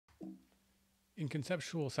In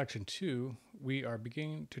conceptual section 2, we are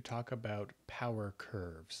beginning to talk about power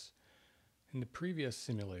curves. In the previous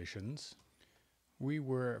simulations, we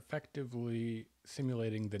were effectively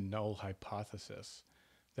simulating the null hypothesis,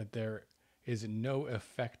 that there is no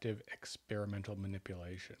effective experimental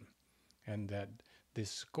manipulation, and that the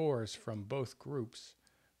scores from both groups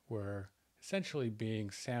were essentially being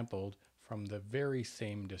sampled from the very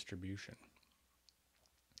same distribution.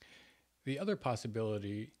 The other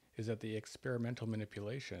possibility is that the experimental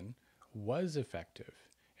manipulation was effective,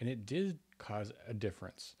 and it did cause a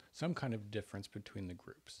difference, some kind of difference between the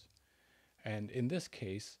groups. And in this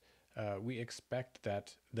case, we expect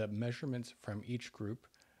that the measurements from each group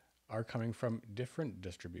are coming from different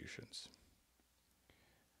distributions.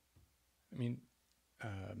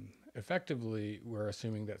 Effectively, we're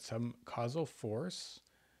assuming that some causal force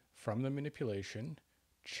from the manipulation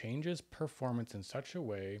changes performance in such a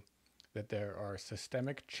way that there are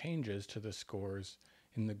systemic changes to the scores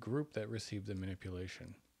in the group that received the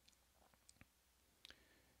manipulation.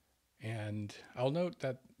 And I'll note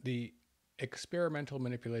that the experimental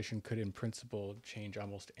manipulation could in principle change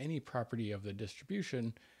almost any property of the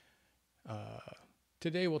distribution.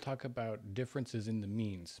 Today we'll talk about differences in the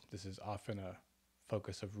means. This is often a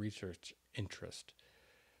focus of research interest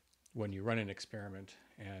when you run an experiment,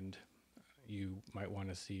 and you might want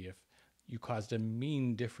to see if you caused a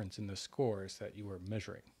mean difference in the scores that you were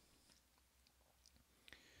measuring.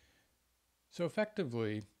 So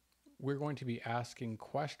effectively, we're going to be asking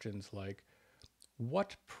questions like,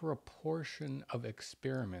 what proportion of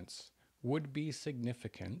experiments would be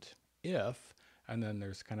significant if, and then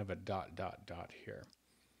there's kind of a ... here.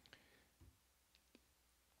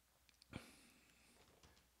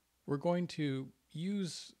 We're going to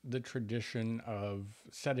use the tradition of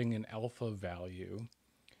setting an alpha value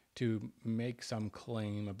to make some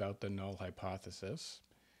claim about the null hypothesis.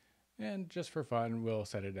 And just for fun, we'll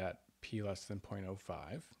set it at p less than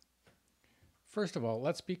 0.05. First of all,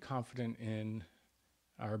 let's be confident in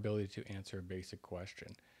our ability to answer a basic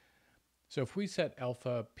question. So if we set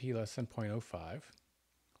alpha p less than 0.05,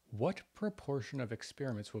 what proportion of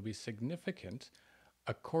experiments will be significant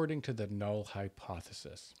according to the null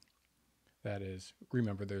hypothesis? That is,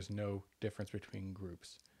 remember, there's no difference between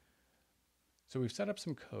groups. So we've set up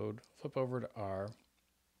some code, flip over to R.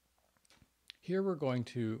 Here we're going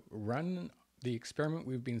to run the experiment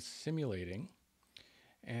we've been simulating,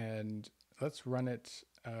 and let's run it.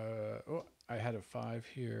 I had a 5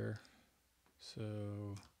 here, so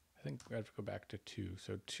I think we have to go back to 2.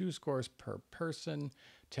 So 2 scores per person,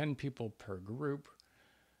 10 people per group.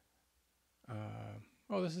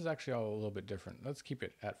 This is actually all a little bit different. Let's keep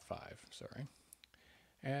it at 5, sorry.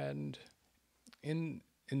 And in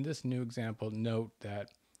this new example, note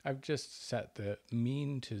that I've just set the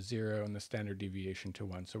mean to 0 and the standard deviation to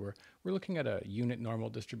 1. So we're looking at a unit normal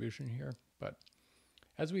distribution here. But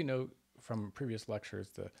as we know from previous lectures,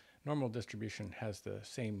 the normal distribution has the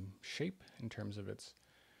same shape in terms of its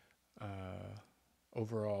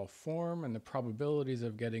overall form and the probabilities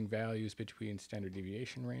of getting values between standard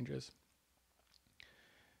deviation ranges.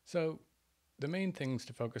 So the main things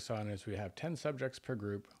to focus on is we have 10 subjects per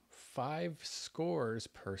group, 5 scores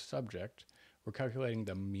per subject. We're calculating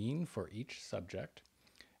the mean for each subject.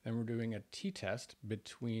 Then we're doing a t-test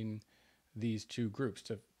between these two groups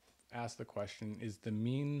to ask the question, is the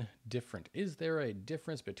mean different? Is there a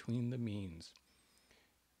difference between the means?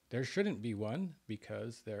 There shouldn't be one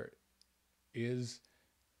because there is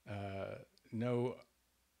no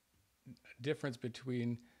difference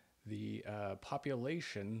between the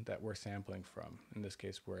population that we're sampling from. In this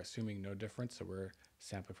case, we're assuming no difference, so we're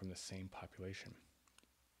sampling from the same population.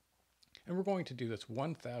 And we're going to do this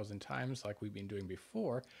 1,000 times like we've been doing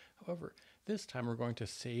before. However, this time we're going to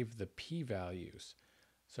save the p-values.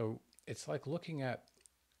 So it's like looking at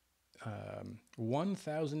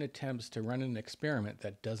 1,000 attempts to run an experiment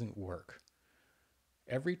that doesn't work.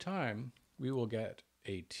 Every time we will get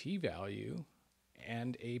a t-value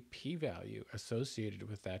and a p-value associated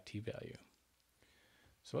with that t-value.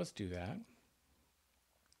 So let's do that.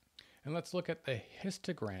 And let's look at the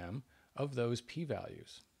histogram of those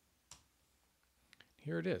p-values.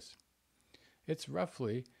 Here it is. It's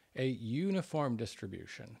roughly a uniform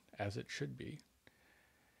distribution, as it should be.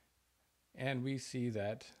 And we see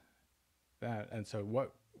that, and so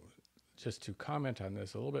what, just to comment on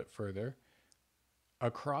this a little bit further,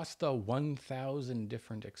 across the 1,000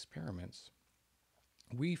 different experiments,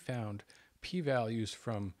 we found p-values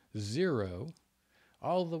from 0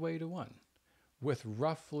 all the way to 1, with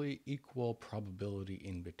roughly equal probability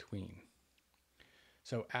in between.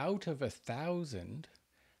 So out of 1,000,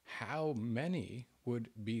 how many would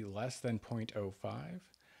be less than 0.05?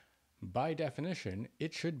 by definition,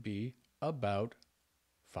 it should be about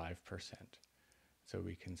 5%. So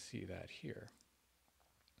we can see that here.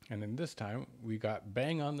 And then this time, we got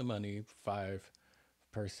bang on the money, 5%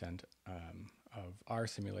 of our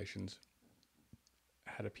simulations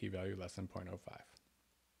had a p-value less than 0.05.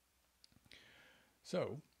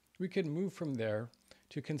 So we can move from there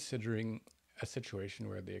to considering a situation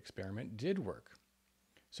where the experiment did work.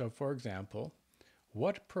 So for example,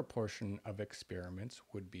 what proportion of experiments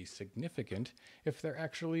would be significant if there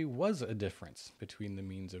actually was a difference between the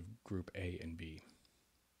means of group A and B?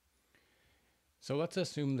 So let's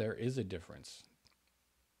assume there is a difference.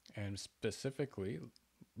 And specifically,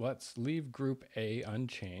 let's leave group A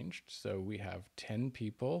unchanged. So we have 10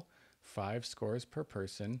 people, 5 scores per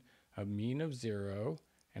person, a mean of 0,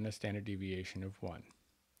 and a standard deviation of 1.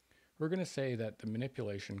 We're going to say that the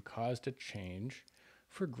manipulation caused a change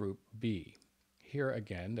for group B. Here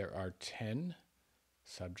again, there are 10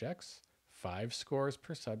 subjects, 5 scores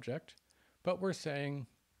per subject, but we're saying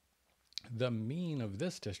the mean of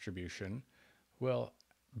this distribution will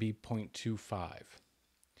be 0.25.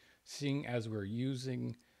 Seeing as we're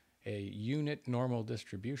using a unit normal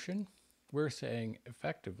distribution, we're saying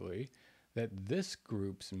effectively that this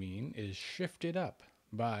group's mean is shifted up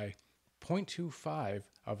by 0.25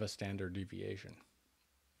 of a standard deviation.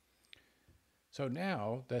 So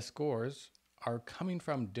now the scores are coming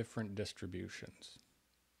from different distributions.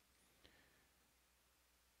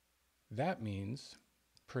 That means,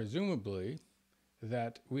 presumably,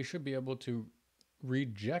 that we should be able to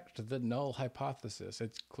reject the null hypothesis.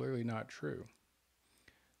 It's clearly not true.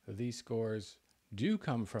 These scores do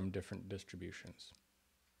come from different distributions.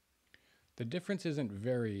 The difference isn't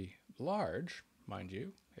very large, mind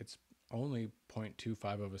you. It's only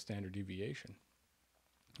 0.25 of a standard deviation.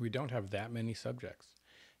 We don't have that many subjects,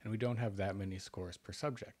 and we don't have that many scores per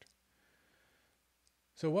subject.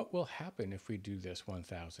 So what will happen if we do this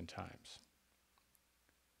 1,000 times?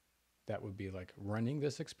 That would be like running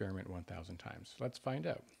this experiment 1,000 times. Let's find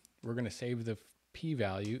out. We're going to save the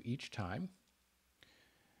p-value each time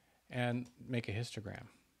and make a histogram.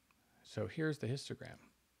 So here's the histogram.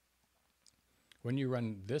 When you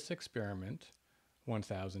run this experiment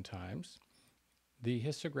 1,000 times, the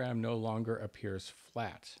histogram no longer appears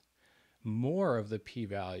flat. More of the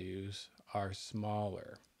p-values are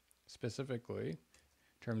smaller. Specifically, in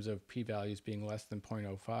terms of p-values being less than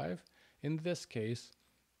 0.05, in this case,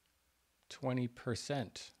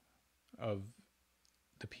 20% of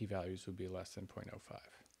the p-values would be less than 0.05.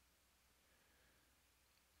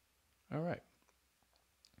 All right.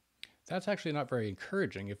 That's actually not very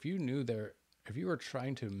encouraging. If you knew there, if you were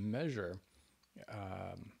trying to measure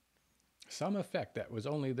some effect that was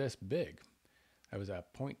only this big, that was a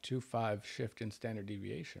 0.25 shift in standard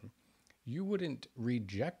deviation, you wouldn't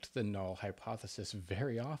reject the null hypothesis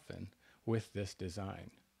very often with this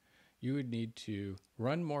design. You would need to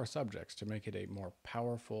run more subjects to make it a more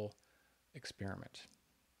powerful experiment.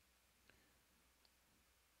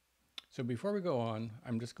 So before we go on,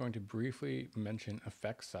 I'm just going to briefly mention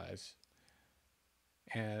effect size,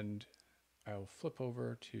 and I'll flip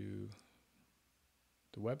over to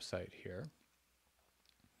the website here.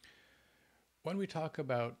 When we talk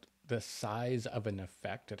about the size of an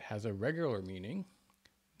effect, it has a regular meaning.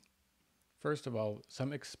 First of all,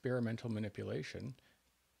 some experimental manipulation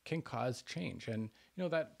can cause change, and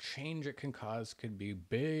that change it can cause could be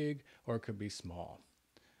big or it could be small.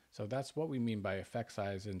 So that's what we mean by effect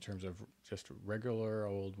size in terms of just regular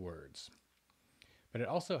old words. But it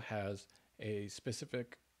also has a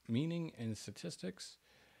specific meaning in statistics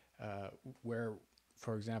where,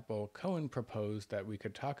 for example, Cohen proposed that we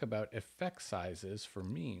could talk about effect sizes for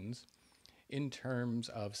means in terms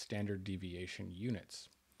of standard deviation units.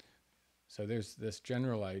 So there's this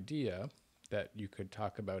general idea that you could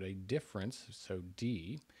talk about a difference, so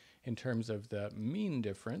D, in terms of the mean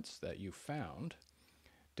difference that you found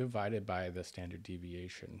divided by the standard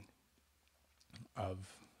deviation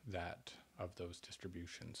of those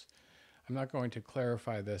distributions. I'm not going to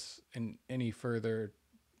clarify this in any further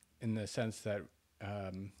in the sense that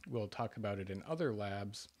we'll talk about it in other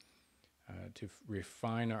labs to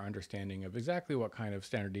refine our understanding of exactly what kind of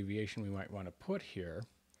standard deviation we might want to put here.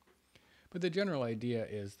 But the general idea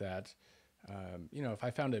is that if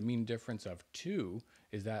I found a mean difference of 2,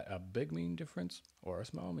 is that a big mean difference or a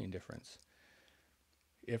small mean difference?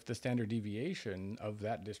 If the standard deviation of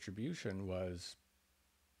that distribution was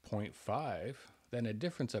 0.5, then a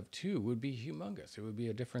difference of 2 would be humongous. It would be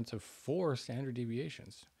a difference of 4 standard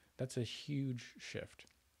deviations. That's a huge shift.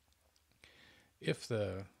 If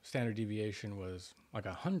the standard deviation was like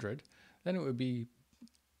 100, then it would be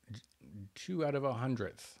 2 out of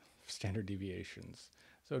 100th standard deviations.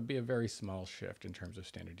 So it'd be a very small shift in terms of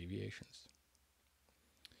standard deviations.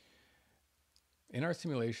 In our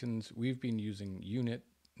simulations, we've been using unit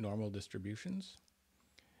normal distributions.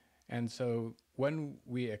 And so when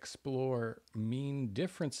we explore mean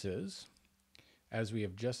differences, as we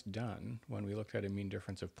have just done when we looked at a mean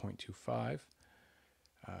difference of 0.25,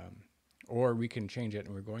 or we can change it,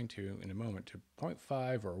 and we're going to in a moment, to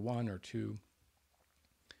 0.5 or 1 or 2,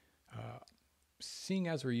 seeing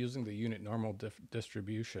as we're using the unit normal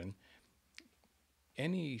distribution,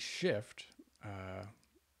 any shift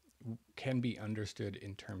can be understood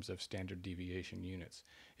in terms of standard deviation units.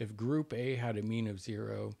 If group A had a mean of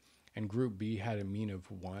 0 and group B had a mean of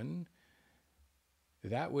 1,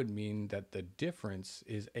 that would mean that the difference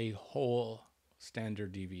is a whole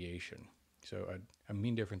standard deviation. So a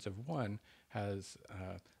mean difference of 1 has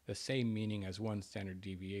the same meaning as one standard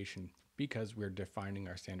deviation because we're defining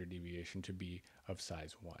our standard deviation to be of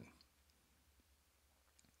size 1.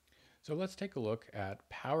 So let's take a look at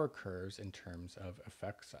power curves in terms of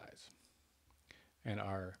effect size. And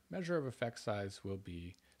our measure of effect size will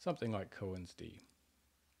be something like Cohen's d.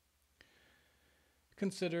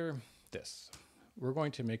 Consider this. We're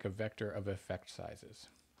going to make a vector of effect sizes.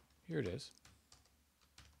 Here it is.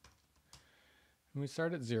 And we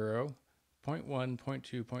start at 0, 0.1,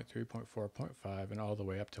 0.2, 0.3, 0.4, 0.5, and all the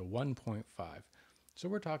way up to 1.5. So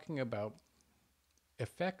we're talking about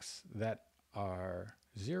effects that are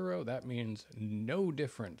 0. That means no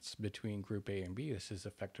difference between group A and B. This is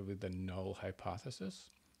effectively the null hypothesis.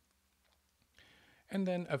 And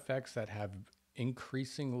then effects that have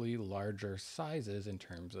increasingly larger sizes in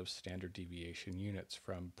terms of standard deviation units,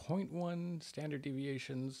 from 0.1 standard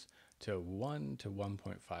deviations to 1 to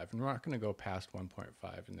 1.5. And we're not going to go past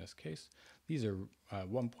 1.5 in this case. These are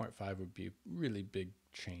 1.5 would be really big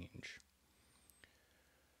change.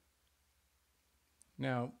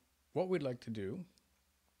 Now, what we'd like to do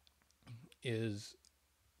is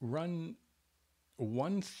run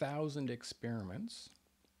 1,000 experiments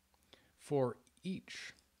for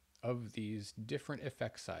each of these different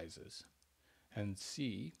effect sizes and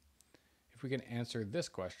see if we can answer this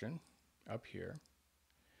question up here.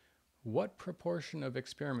 What proportion of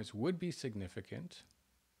experiments would be significant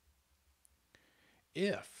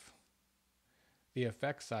if the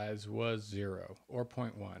effect size was 0 or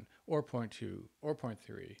 0.1 or 0.2 or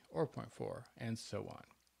 0.3 or 0.4 and so on?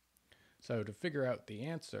 So to figure out the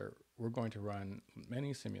answer, we're going to run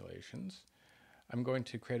many simulations. I'm going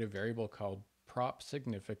to create a variable called prop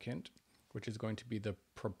significant, which is going to be the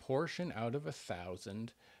proportion out of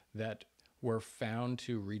 1,000 that were found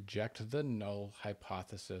to reject the null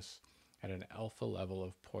hypothesis at an alpha level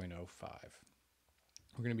of 0.05.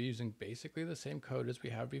 We're going to be using basically the same code as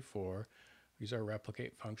we have before. We use our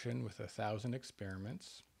replicate function with 1,000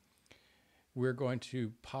 experiments. We're going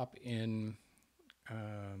to pop in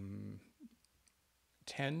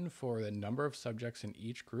 10 for the number of subjects in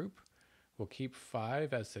each group. We'll keep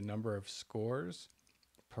 5 as the number of scores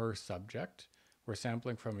per subject. We're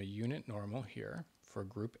sampling from a unit normal here for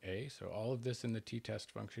group A. So all of this in the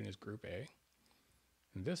t-test function is group A.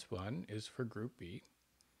 And this one is for group B.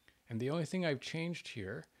 And the only thing I've changed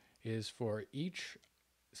here is for each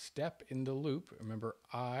step in the loop, remember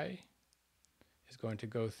I is going to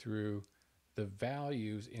go through the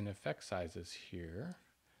values in effect sizes here.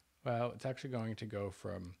 Well, it's actually going to go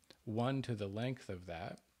from 1 to the length of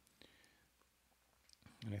that.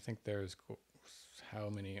 And I think there's, how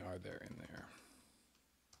many are there in there?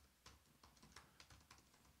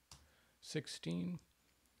 16.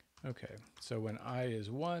 Okay, so when I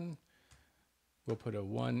is 1, we'll put a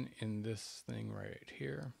 1 in this thing right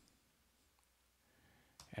here.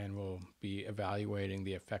 And we'll be evaluating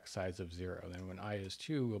the effect size of 0. Then when I is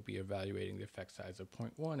 2, we'll be evaluating the effect size of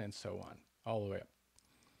 0.1 and so on, all the way up.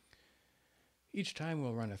 Each time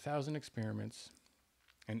we'll run 1,000 experiments,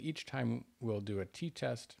 and each time we'll do a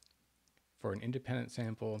t-test for an independent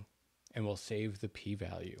sample, and we'll save the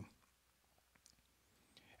p-value.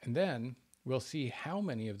 And then we'll see how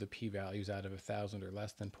many of the p-values out of 1,000 are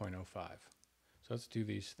less than 0.05. So let's do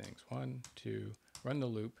these things. 1, 2, run the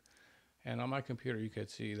loop. And on my computer, you could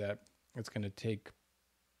see that it's going to take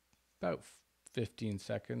about 15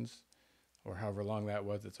 seconds, or however long that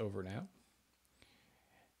was. It's over now.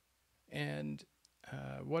 And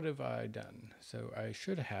what have I done? So I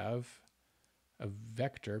should have a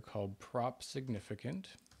vector called prop significant.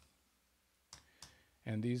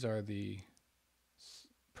 And these are the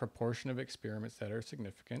proportion of experiments that are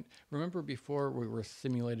significant. Remember, before we were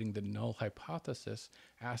simulating the null hypothesis,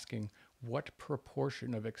 asking what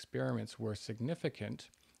proportion of experiments were significant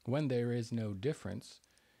when there is no difference.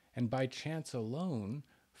 And by chance alone,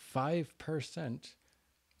 5%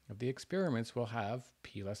 of the experiments will have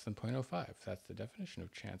p less than 0.05. That's the definition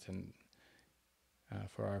of chance. And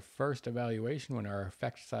for our first evaluation, when our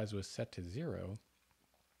effect size was set to 0,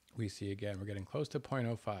 we see again we're getting close to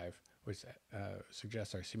 0.05, which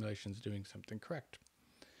suggests our simulation is doing something correct.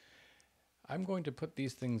 I'm going to put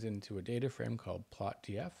these things into a data frame called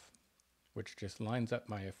plotdf, which just lines up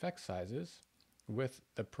my effect sizes with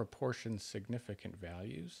the proportion significant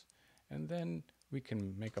values, and then we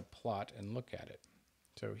can make a plot and look at it.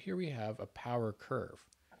 So here we have a power curve,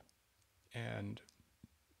 and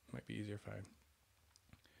it might be easier if I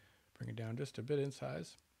bring it down just a bit in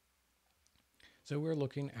size. So we're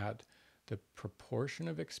looking at the proportion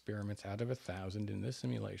of experiments out of 1,000 in this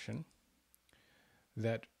simulation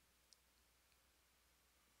that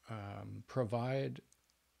provide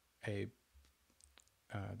a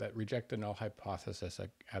that reject the null hypothesis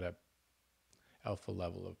at a alpha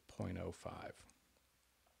level of 0.05.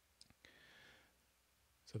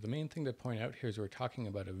 So the main thing to point out here is we're talking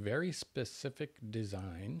about a very specific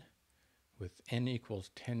design with n equals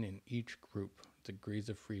 10 in each group, degrees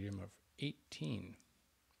of freedom of 18.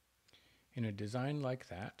 In a design like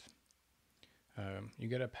that, you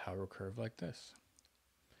get a power curve like this.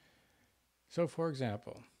 So for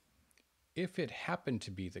example, if it happened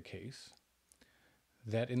to be the case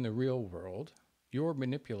that in the real world, your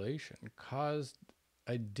manipulation caused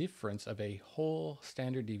a difference of a whole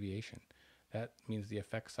standard deviation, that means the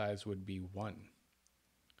effect size would be 1.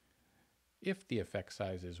 If the effect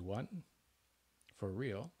size is 1 for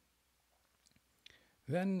real,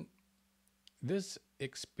 then this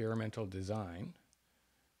experimental design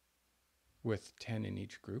with 10 in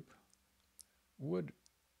each group would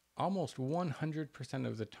almost 100%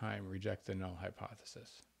 of the time reject the null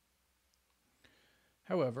hypothesis.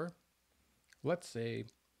 However, let's say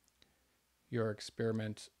your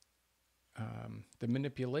experiment, the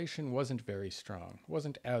manipulation wasn't very strong,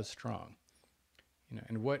 wasn't as strong.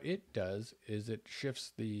 And what it does is it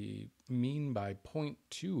shifts the mean by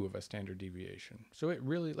 0.2 of a standard deviation. So it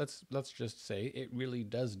really, let's just say it really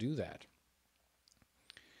does do that.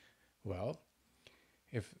 Well,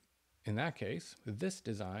 if in that case, this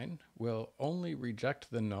design will only reject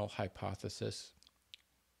the null hypothesis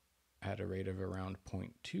at a rate of around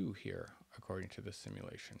 0.2 here, according to the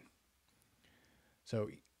simulation. So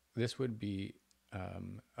this would be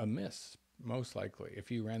a miss, most likely. If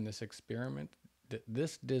you ran this experiment,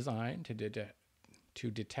 this design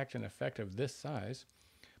to detect an effect of this size,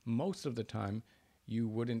 most of the time you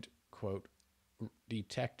wouldn't, quote,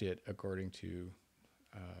 detect it according to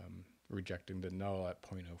rejecting the null at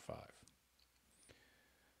 0.05.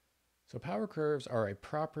 So power curves are a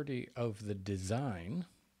property of the design,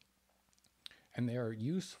 and they are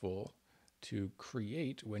useful to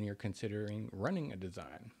create when you're considering running a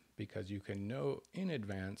design, because you can know in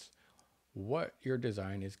advance what your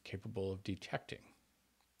design is capable of detecting.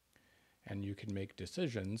 And you can make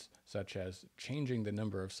decisions such as changing the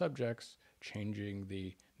number of subjects, changing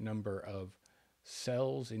the number of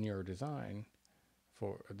cells in your design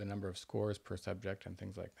for the number of scores per subject and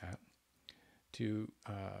things like that, to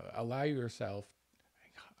allow yourself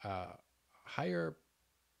higher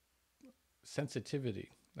sensitivity,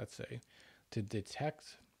 let's say, to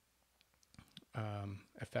detect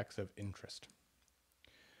effects of interest.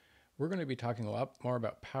 We're going to be talking a lot more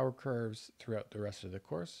about power curves throughout the rest of the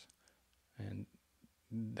course, and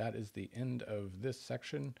that is the end of this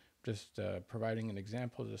section, just providing an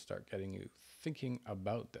example to start getting you thinking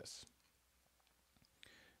about this.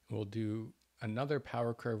 We'll do another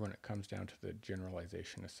power curve when it comes down to the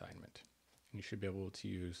generalization assignment. And you should be able to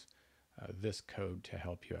use this code to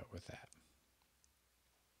help you out with that.